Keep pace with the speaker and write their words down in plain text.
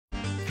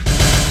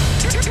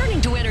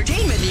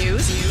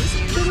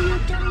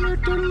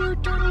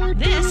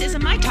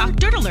Talk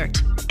Dirt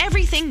Alert.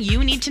 Everything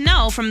you need to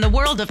know from the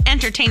world of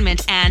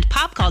entertainment and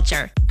pop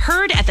culture.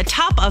 Heard at the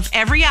top of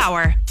every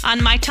hour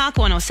on My Talk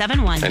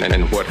 1071.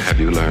 And what have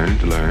you learned?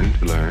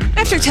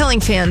 After telling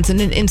fans in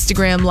an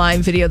Instagram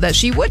live video that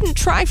she wouldn't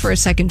try for a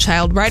second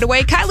child right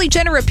away, Kylie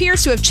Jenner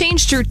appears to have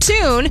changed her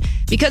tune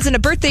because in a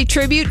birthday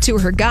tribute to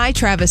her guy,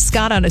 Travis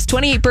Scott, on his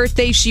 28th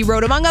birthday, she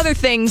wrote, among other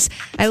things,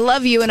 "I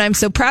love you and I'm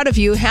so proud of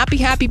you. Happy,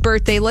 happy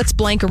birthday. Let's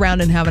blank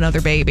around and have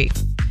another baby."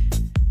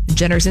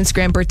 Jenner's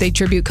Instagram birthday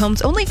tribute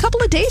comes only a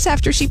couple of days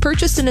after she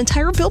purchased an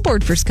entire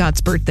billboard for Scott's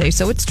birthday,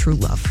 so it's true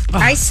love.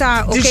 I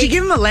saw... Okay. Did she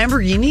give him a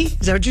Lamborghini?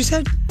 Is that what you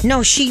said?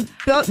 No, she...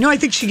 No, I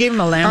think she gave him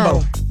a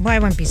Lambo. Oh, well, I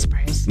wouldn't be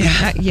surprised.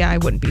 Yeah, I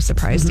wouldn't be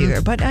surprised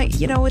either, but,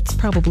 it's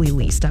probably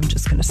leased. I'm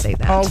just going to say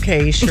that.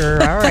 Okay,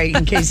 sure. All right,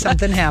 in case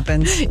something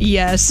happens.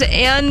 Yes,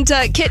 and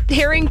Kit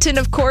Harington,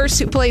 of course,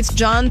 who plays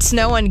Jon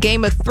Snow on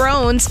Game of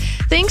Thrones,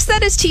 thinks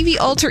that his TV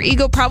alter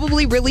ego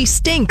probably really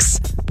stinks,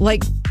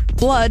 like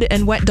blood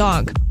and wet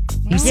dog.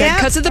 He said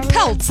because of the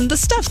pelts and the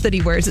stuff that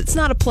he wears. It's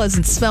not a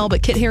pleasant smell,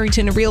 but Kit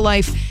Harington in real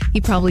life, he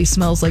probably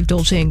smells like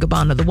Dolce &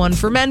 Gabbana, the One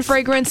for Men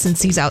fragrance,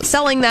 since he's out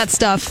selling that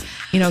stuff.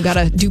 Got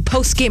to do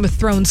post-Game of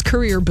Thrones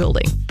career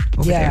building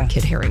over there,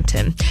 Kit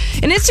Harington.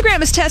 And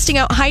Instagram is testing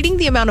out hiding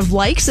the amount of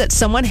likes that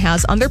someone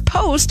has on their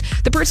post.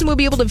 The person will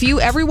be able to view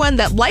everyone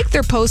that liked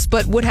their post,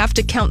 but would have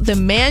to count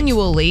them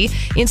manually.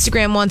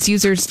 Instagram wants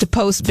users to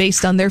post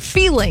based on their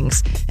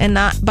feelings and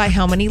not by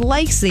how many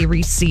likes they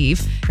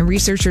receive. And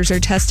researchers are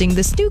testing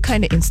this new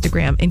kind of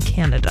Instagram in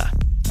Canada.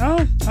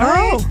 Oh, all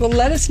right. Well,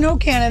 let us know,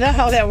 Canada,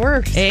 how that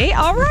works. Hey,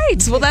 all right.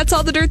 Well, that's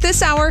all the dirt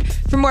this hour.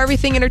 For more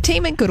everything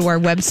entertainment, go to our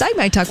website,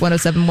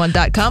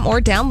 mytalk1071.com,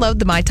 or download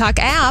the MyTalk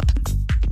app.